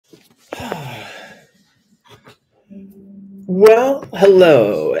Well,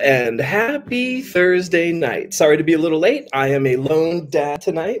 hello and happy Thursday night. Sorry to be a little late. I am a lone dad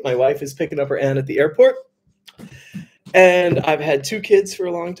tonight. My wife is picking up her aunt at the airport. And I've had two kids for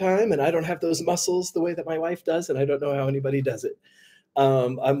a long time, and I don't have those muscles the way that my wife does, and I don't know how anybody does it.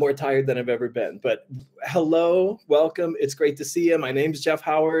 I'm more tired than I've ever been. But hello, welcome. It's great to see you. My name's Jeff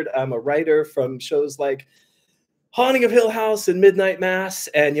Howard. I'm a writer from shows like Haunting of Hill House and Midnight Mass,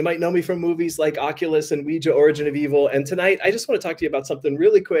 and you might know me from movies like Oculus and Ouija Origin of Evil. And tonight, I just want to talk to you about something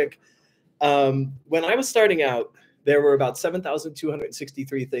really quick. When I was starting out, there were about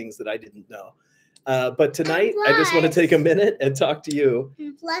 7,263 things that I didn't know. But tonight, I just want to take a minute and talk to you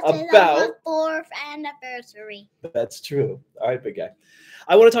about fourth anniversary. That's true. All right, big guy.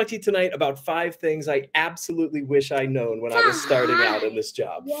 I want to talk to you tonight about 5 things I absolutely wish I'd known when I was starting out in this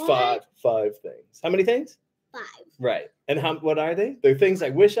job. Five things. How many things? 5. Right. And what are they? They're things I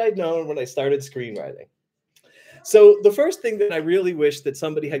wish I'd known when I started screenwriting. So the first thing that I really wish that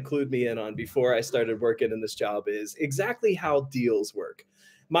somebody had clued me in on before I started working in this job is exactly how deals work.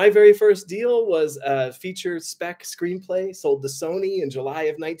 My very first deal was a feature spec screenplay sold to Sony in July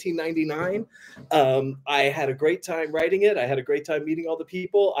of 1999. I had a great time writing it. I had a great time meeting all the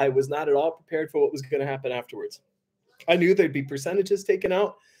people. I was not at all prepared for what was going to happen afterwards. I knew there'd be percentages taken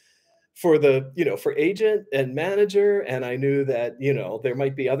out for for agent and manager. And I knew that, there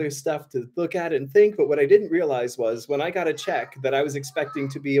might be other stuff to look at and think. But what I didn't realize was when I got a check that I was expecting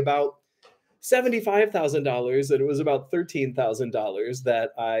to be about $75,000, and it was about $13,000,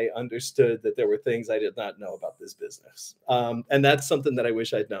 that I understood that there were things I did not know about this business. And that's something that I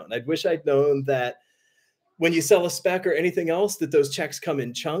wish I'd known. I wish I'd known that when you sell a spec or anything else, that those checks come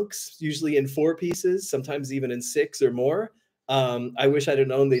in chunks, usually in 4 pieces, sometimes even in 6 or more. I wish I'd have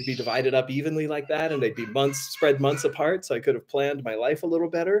known they'd be divided up evenly like that, and they'd be spread months apart, so I could have planned my life a little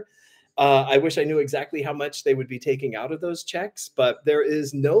better. I wish I knew exactly how much they would be taking out of those checks, but there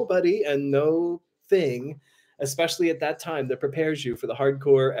is nobody and no thing, especially at that time, that prepares you for the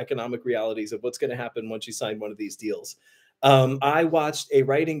hardcore economic realities of what's going to happen once you sign one of these deals. I watched a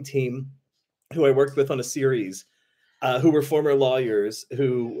writing team who I worked with on a series, who were former lawyers,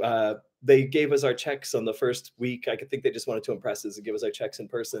 who they gave us our checks on the first week. I think they just wanted to impress us and give us our checks in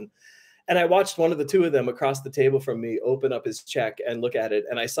person. And I watched one of the 2 of them across the table from me open up his check and look at it.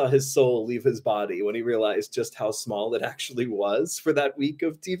 And I saw his soul leave his body when he realized just how small it actually was for that week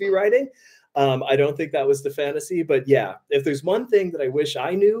of TV writing. I don't think that was the fantasy, but yeah, if there's one thing that I wish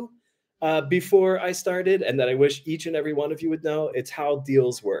I knew before I started, and that I wish each and every one of you would know, it's how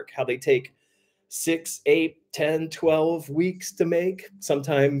deals work, how they take 6, 8, 10, 12 weeks to make,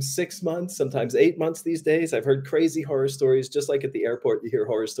 sometimes 6 months, sometimes 8 months these days. I've heard crazy horror stories, just like at the airport, you hear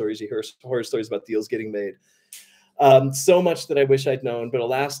horror stories, you hear horror stories about deals getting made. So much that I wish I'd known, but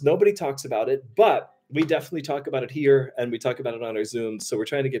alas, nobody talks about it. But we definitely talk about it here, and we talk about it on our Zooms. So we're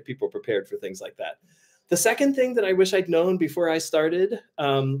trying to get people prepared for things like that. The second thing that I wish I'd known before I started,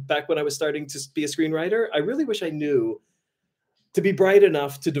 back when I was starting to be a screenwriter, I really wish I knew to be bright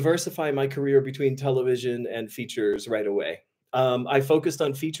enough to diversify my career between television and features right away. I focused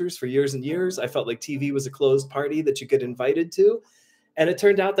on features for years and years. I felt like TV was a closed party that you get invited to. And it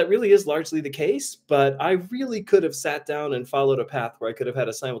turned out that really is largely the case, but I really could have sat down and followed a path where I could have had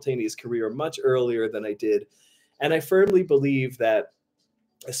a simultaneous career much earlier than I did. And I firmly believe that,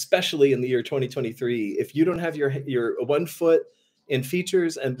 especially in the year 2023, if you don't have your 1 foot in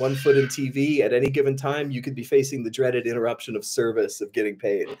features and 1 foot in TV at any given time, you could be facing the dreaded interruption of service of getting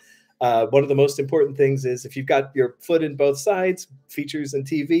paid. One of the most important things is if you've got your foot in both sides, features and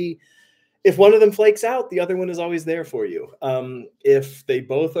TV, if one of them flakes out, the other one is always there for you. If they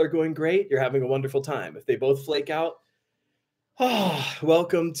both are going great, you're having a wonderful time. If they both flake out,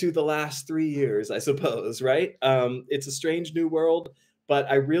 welcome to the last 3 years, I suppose, right? It's a strange new world,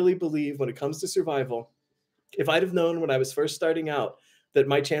 but I really believe when it comes to survival, if I'd have known when I was first starting out that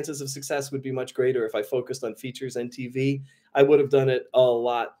my chances of success would be much greater if I focused on features and TV, I would have done it a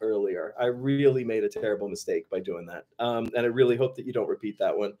lot earlier. I really made a terrible mistake by doing that. And I really hope that you don't repeat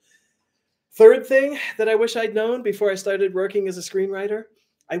that one. Third thing that I wish I'd known before I started working as a screenwriter,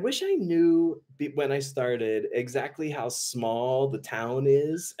 I wish I knew when I started exactly how small the town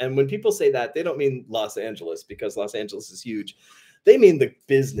is. And when people say that, they don't mean Los Angeles, because Los Angeles is huge. They mean the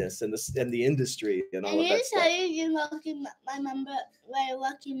business and the industry and all of that stuff. My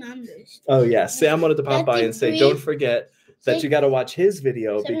lucky numbers. Oh yeah, Sam wanted to pop by and say, don't forget that you got to watch his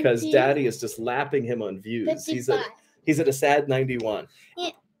video, because Daddy is just lapping him on views. He's at a sad 91. Yeah,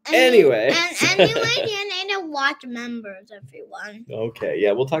 anyway, you need to watch members, everyone. Okay,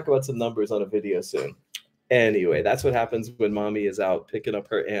 yeah, we'll talk about some numbers on a video soon. Anyway, that's what happens when mommy is out picking up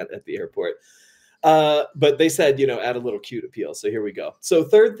her aunt at the airport. But they said, you know, add a little cute appeal. So here we go. So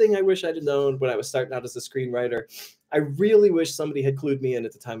third thing I wish I'd have known when I was starting out as a screenwriter, I really wish somebody had clued me in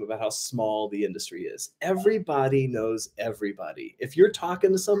at the time about how small the industry is. Everybody knows everybody. If you're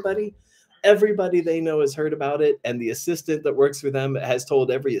talking to somebody, everybody they know has heard about it. And the assistant that works for them has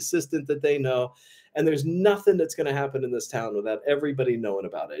told every assistant that they know. And there's nothing that's going to happen in this town without everybody knowing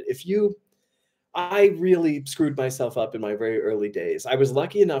about it. I really screwed myself up in my very early days. I was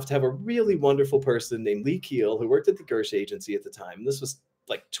lucky enough to have a really wonderful person named Lee Keel who worked at the Gersh agency at the time. This was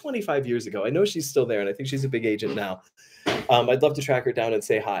like 25 years ago. I know she's still there, and I think she's a big agent now. I'd love to track her down and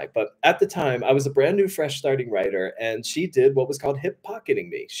say hi. But at the time, I was a brand new, fresh starting writer, and she did what was called hip pocketing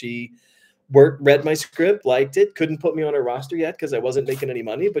me. She read my script, liked it, couldn't put me on her roster yet because I wasn't making any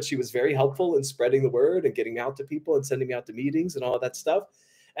money, but she was very helpful in spreading the word and getting out to people and sending me out to meetings and all of that stuff.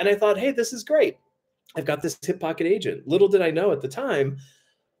 And I thought, hey, this is great. I've got this hip pocket agent. Little did I know at the time,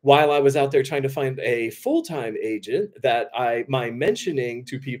 while I was out there trying to find a full-time agent, that my mentioning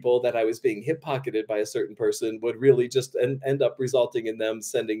to people that I was being hip pocketed by a certain person would really just end up resulting in them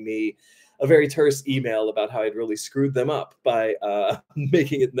sending me a very terse email about how I'd really screwed them up by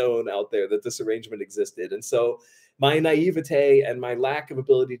making it known out there that this arrangement existed. And so my naivete and my lack of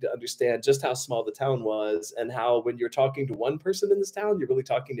ability to understand just how small the town was, and how when you're talking to one person in this town, you're really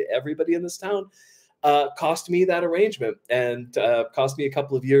talking to everybody in this town, cost me that arrangement, and cost me a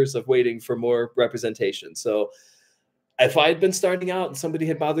couple of years of waiting for more representation. So if I had been starting out and somebody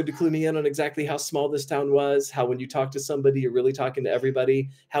had bothered to clue me in on exactly how small this town was, how when you talk to somebody, you're really talking to everybody,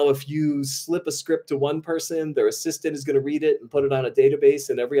 how if you slip a script to one person, their assistant is going to read it and put it on a database,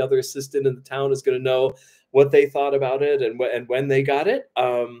 and every other assistant in the town is going to know what they thought about it and when they got it,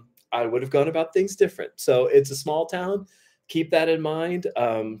 I would have gone about things different. So it's a small town. Keep that in mind.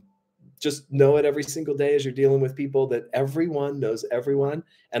 Just know it every single day as you're dealing with people, that everyone knows everyone,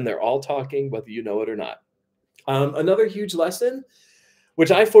 and they're all talking, whether you know it or not. Another huge lesson,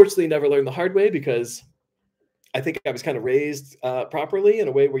 which I fortunately never learned the hard way, because I think I was kind of raised properly in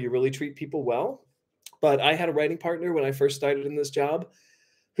a way where you really treat people well. But I had a writing partner when I first started in this job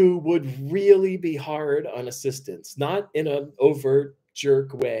who would really be hard on assistants, not in an overt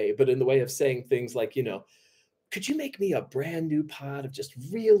jerk way, but in the way of saying things like, you know, could you make me a brand new pot of just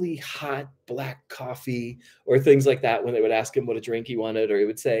really hot black coffee, or things like that, when they would ask him what a drink he wanted. Or he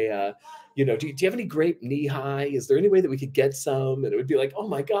would say, you know, do you have any grape knee high? Is there any way that we could get some? And it would be like, oh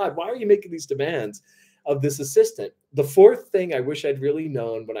my God, why are you making these demands of this assistant? The fourth thing I wish I'd really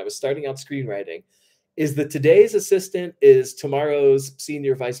known when I was starting out screenwriting is that today's assistant is tomorrow's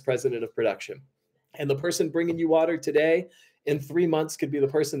senior vice president of production. And the person bringing you water today, in 3 months, could be the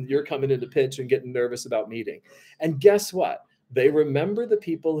person you're coming in to pitch and getting nervous about meeting. And guess what? They remember the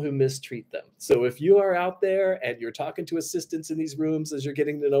people who mistreat them. So if you are out there and you're talking to assistants in these rooms as you're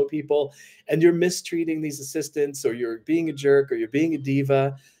getting to know people, and you're mistreating these assistants, or you're being a jerk, or you're being a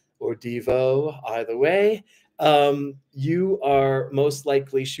diva or divo, either way, you are most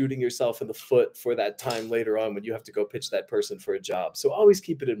likely shooting yourself in the foot for that time later on when you have to go pitch that person for a job. So always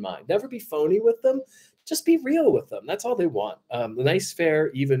keep it in mind. Never be phony with them. Just be real with them. That's all they want. The nice,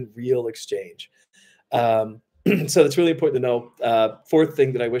 fair, even real exchange. So it's really important to know. Fourth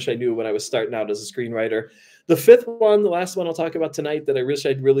thing that I wish I knew when I was starting out as a screenwriter. The fifth one, the last one I'll talk about tonight, that I wish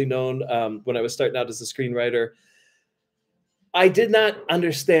I'd really known when I was starting out as a screenwriter. I did not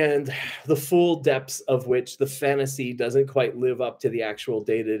understand the full depths of which the fantasy doesn't quite live up to the actual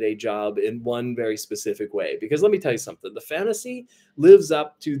day-to-day job in one very specific way. Because let me tell you something, the fantasy lives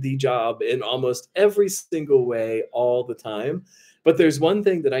up to the job in almost every single way all the time. But there's one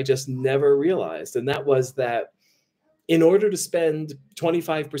thing that I just never realized, and that was that in order to spend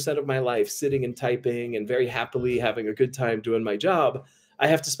 25% of my life sitting and typing and very happily having a good time doing my job, I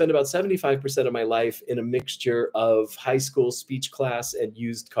have to spend about 75% of my life in a mixture of high school speech class and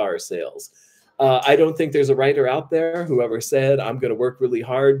used car sales. I don't think there's a writer out there who ever said, I'm going to work really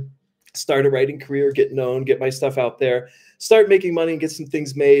hard, start a writing career, get known, get my stuff out there, start making money and get some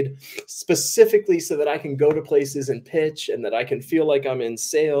things made specifically so that I can go to places and pitch, and that I can feel like I'm in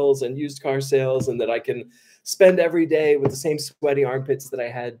sales and used car sales, and that I can spend every day with the same sweaty armpits that I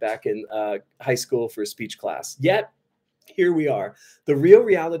had back in high school for speech class. Yet, here we are. The real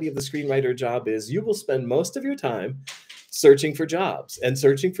reality of the screenwriter job is you will spend most of your time searching for jobs. And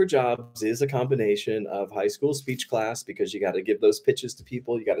searching for jobs is a combination of high school speech class, because you got to give those pitches to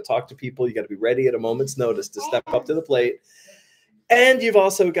people. You got to talk to people. You got to be ready at a moment's notice to step up to the plate. And you've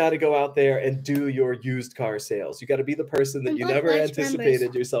also got to go out there and do your used car sales. You got to be the person that you never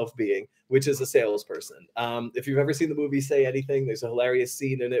anticipated yourself being, which is a salesperson. If you've ever seen the movie Say Anything, there's a hilarious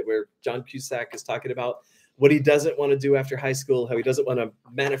scene in it where John Cusack is talking about what he doesn't want to do after high school, how he doesn't want to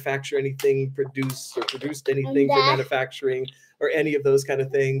manufacture anything, produced anything for manufacturing or any of those kind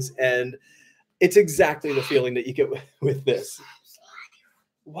of things. And it's exactly the feeling that you get with this.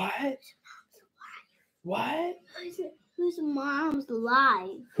 What? What? Whose mom's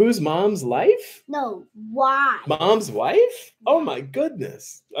life? Whose mom's life? No, why? Mom's wife? Oh my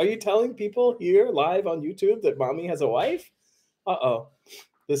goodness. Are you telling people here live on YouTube that mommy has a wife? Uh-oh.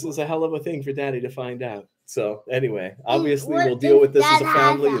 This is a hell of a thing for daddy to find out. So anyway, obviously we'll deal with this as a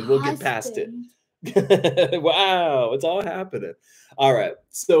family and we'll get past it. Wow, it's all happening. All right.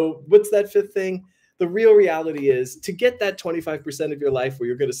 So what's that fifth thing? The real reality is to get that 25% of your life where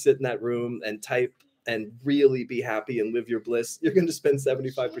you're going to sit in that room and type and really be happy and live your bliss, you're going to spend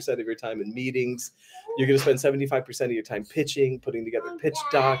 75% of your time in meetings. You're going to spend 75% of your time pitching, putting together pitch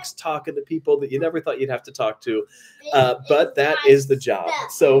docs, talking to people that you never thought you'd have to talk to. But that is the job.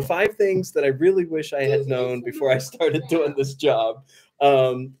 So 5 things that I really wish I had known before I started doing this job.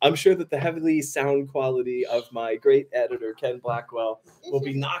 I'm sure that the heavily sound quality of my great editor, Ken Blackwell, will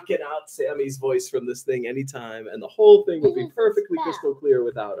be knocking out Sammy's voice from this thing anytime. And the whole thing will be perfectly crystal clear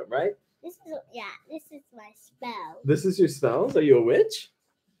without him, right? This is my spell. This is your spells? Are you a witch?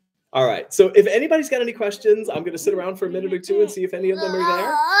 All right. So if anybody's got any questions, I'm going to sit around for a minute or two and see if any of them are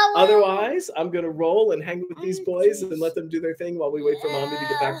there. Otherwise, I'm going to roll and hang with these boys and let them do their thing while we wait for mommy to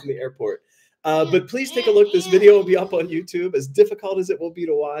get back from the airport. But please take a look. This video will be up on YouTube. As difficult as it will be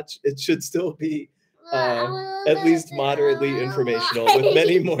to watch, it should still be at least moderately informational with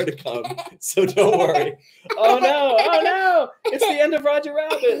many more to come. So don't worry. Oh no, oh no. It's the end of Roger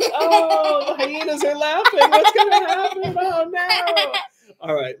Rabbit. Oh, the hyenas are laughing. What's going to happen? Oh no.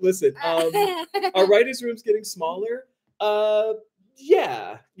 All right, listen. Our writers' room's getting smaller.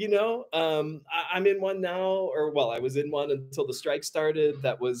 Yeah, you know, I'm in one now, or well, I was in one until the strike started.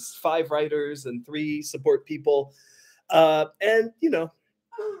 That was 5 writers and 3 support people. And, you know,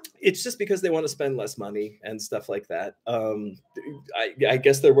 it's just because they want to spend less money and stuff like that. I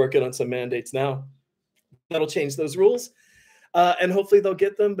guess they're working on some mandates now that'll change those rules. And hopefully they'll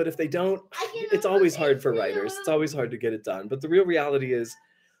get them. But if they don't, it's always hard for writers. It's always hard to get it done. But the real reality is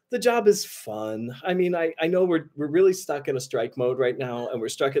the job is fun. I mean, I know we're really stuck in a strike mode right now. And we're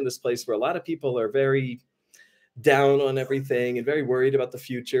stuck in this place where a lot of people are very down on everything and very worried about the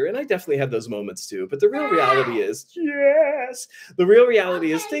future. And I definitely have those moments too. But the real reality is, yes, the real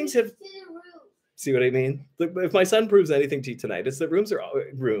reality is things have, see what I mean? If my son proves anything to you tonight, it's that rooms are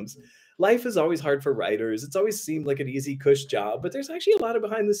rooms. Life is always hard for writers. It's always seemed like an easy cush job, but there's actually a lot of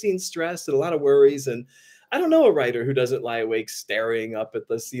behind the scenes stress and a lot of worries. And I don't know a writer who doesn't lie awake staring up at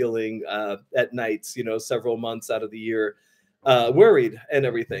the ceiling at nights, you know, several months out of the year, worried and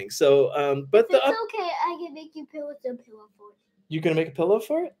everything. So, but it's okay. I can make you pillow for it. You gonna make a pillow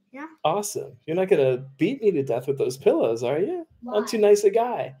for it? Yeah. Awesome. You're not gonna beat me to death with those pillows, are you? Why? I'm too nice a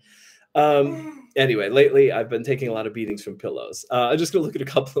guy. Anyway, lately I've been taking a lot of beatings from pillows. I'm just gonna look at a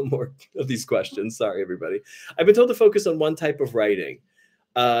couple more of these questions. Sorry, everybody. I've been told to focus on one type of writing,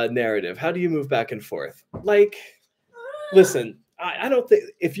 narrative. How do you move back and forth? Like, listen, I don't think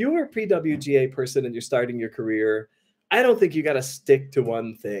if you're a pre-WGA person and you're starting your career, I don't think you got to stick to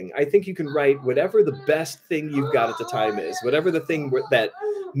one thing. I think you can write whatever the best thing you've got at the time is, whatever the thing that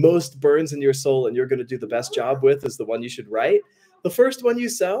most burns in your soul and you're going to do the best job with is the one you should write. The first one you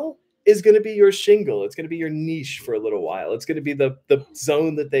sell is going to be your shingle. It's going to be your niche for a little while. It's going to be the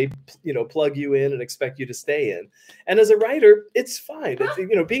zone that they, you know, plug you in and expect you to stay in. And as a writer, it's fine. It's,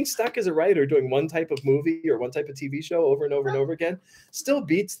 you know, being stuck as a writer doing one type of movie or one type of TV show over and over and over again still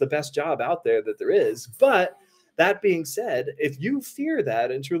beats the best job out there that there is. But that being said, if you fear that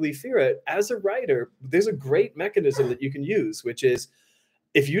and truly fear it, as a writer, there's a great mechanism that you can use, which is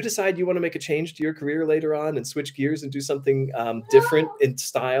if you decide you want to make a change to your career later on and switch gears and do something different in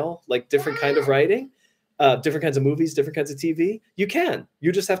style, like different kind of writing, different kinds of movies, different kinds of TV, you can.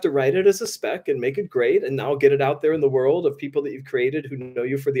 You just have to write it as a spec and make it great and now get it out there in the world of people that you've created who know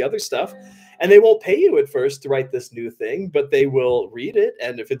you for the other stuff. And they won't pay you at first to write this new thing, but they will read it.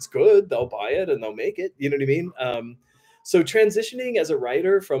 And if it's good, they'll buy it and they'll make it. You know what I mean? So transitioning as a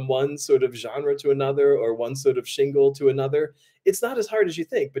writer from one sort of genre to another or one sort of shingle to another, it's not as hard as you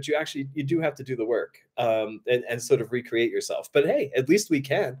think, but you do have to do the work and sort of recreate yourself. But hey, at least we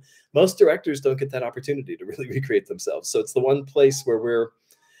can. Most directors don't get that opportunity to really recreate themselves. So it's the one place where we're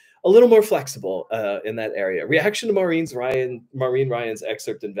a little more flexible in that area. Reaction to Maureen Ryan's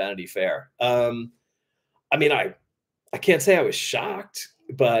excerpt in Vanity Fair. I mean, I can't say I was shocked,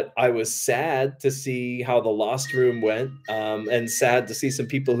 but I was sad to see how the Lost Room went and sad to see some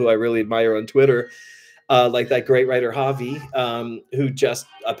people who I really admire on Twitter like that great writer Javi, who just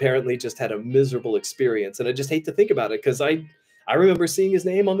apparently just had a miserable experience. And I just hate to think about it, because I remember seeing his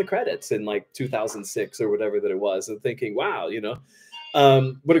name on the credits in like 2006 or whatever that it was, and thinking, wow, you know,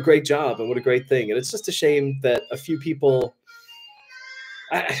 what a great job and what a great thing. And it's just a shame that a few people,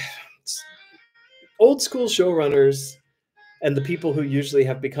 old school showrunners, and the people who usually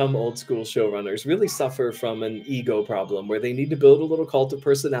have become old school showrunners really suffer from an ego problem, where they need to build a little cult of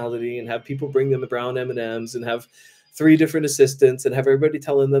personality and have people bring them the brown M&Ms and have 3 different assistants and have everybody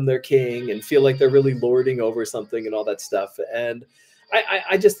telling them they're king and feel like they're really lording over something and all that stuff. And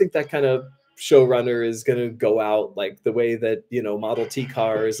I just think that kind of showrunner is going to go out like the way that, you know, Model T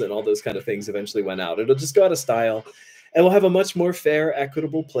cars and all those kind of things eventually went out. It'll just go out of style. And we'll have a much more fair,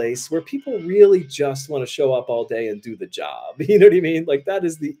 equitable place where people really just want to show up all day and do the job. You know what I mean? Like, that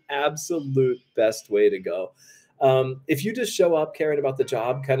is the absolute best way to go. If you just show up caring about the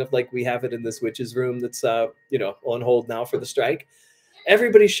job, kind of like we have it in this witch's room that's, you know, on hold now for the strike,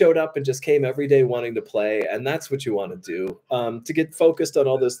 everybody showed up and just came every day wanting to play. And that's what you want to do, to get focused on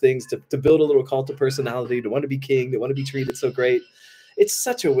all those things, to build a little cult of personality, to want to be king, to want to be treated so great. It's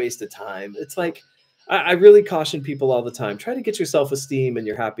such a waste of time. It's like, I really caution people all the time, try to get your self-esteem and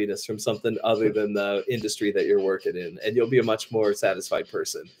your happiness from something other than the industry that you're working in, and you'll be a much more satisfied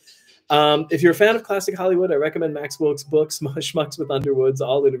person. If you're a fan of classic Hollywood, I recommend Max Wilkes' books, Schmucks with Underwoods,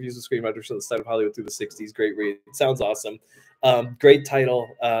 all interviews with screenwriters from the start of Hollywood through the 60s. Great read. It sounds awesome. Great title.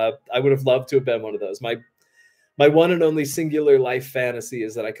 I would have loved to have been one of those. My one and only singular life fantasy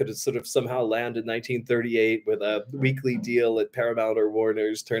is that I could have sort of somehow landed 1938 with a weekly deal at Paramount or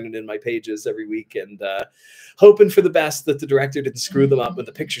Warner's, turning in my pages every week and hoping for the best, that the director didn't screw them up when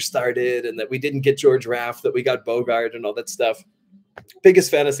the picture started, and that we didn't get George Raft, that we got Bogart and all that stuff.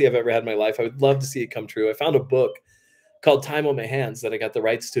 Biggest fantasy I've ever had in my life. I would love to see it come true. I found a book called Time on My Hands that I got the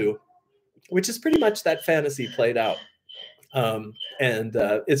rights to, which is pretty much that fantasy played out.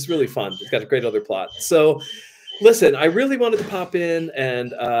 It's really fun. It's got a great other plot. So listen, I really wanted to pop in,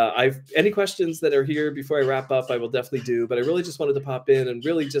 and any questions that are here before I wrap up, I will definitely do. But I really just wanted to pop in and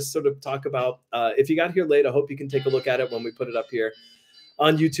really just sort of talk about, if you got here late, I hope you can take a look at it when we put it up here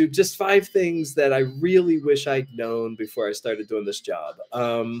on YouTube. Just 5 things that I really wish I'd known before I started doing this job.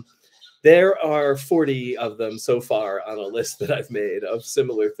 There are 40 of them so far on a list that I've made of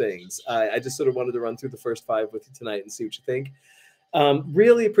similar things. I just sort of wanted to run through the first 5 with you tonight and see what you think.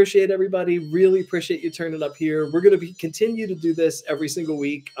 Really appreciate everybody. Really appreciate you turning up here. We're going to continue to do this every single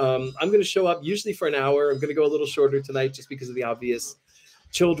week. I'm going to show up usually for an hour. I'm going to go a little shorter tonight just because of the obvious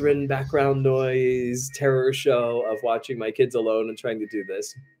children, background noise, terror show of watching my kids alone and trying to do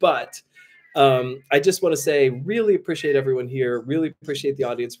this. But I just want to say, really appreciate everyone here. Really appreciate the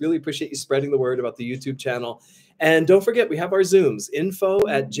audience. Really appreciate you spreading the word about the YouTube channel. And don't forget, we have our Zooms,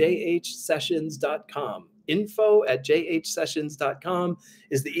 info@jhsessions.com. info@jhsessions.com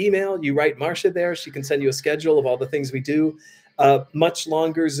is the email. You write Marcia there. She can send you a schedule of all the things we do. Much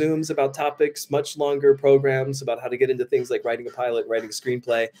longer Zooms about topics, much longer programs about how to get into things like writing a pilot, writing a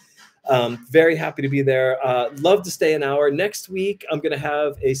screenplay. Very happy to be there. Love to stay an hour. Next week, I'm going to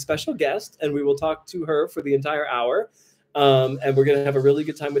have a special guest, and we will talk to her for the entire hour. And we're going to have a really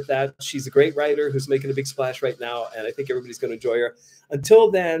good time with that. She's a great writer who's making a big splash right now, and I think everybody's going to enjoy her. Until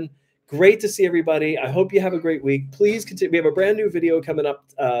then, great to see everybody. I hope you have a great week. Please continue. We have a brand new video coming up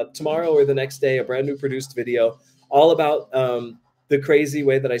tomorrow or the next day, a brand new produced video all about the crazy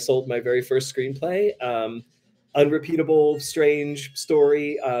way that I sold my very first screenplay. Unrepeatable, strange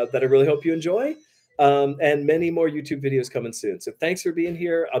story that I really hope you enjoy. And many more YouTube videos coming soon. So thanks for being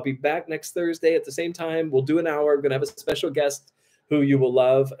here. I'll be back next Thursday at the same time. We'll do an hour. I'm going to have a special guest who you will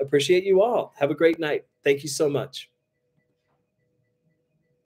love. Appreciate you all. Have a great night. Thank you so much.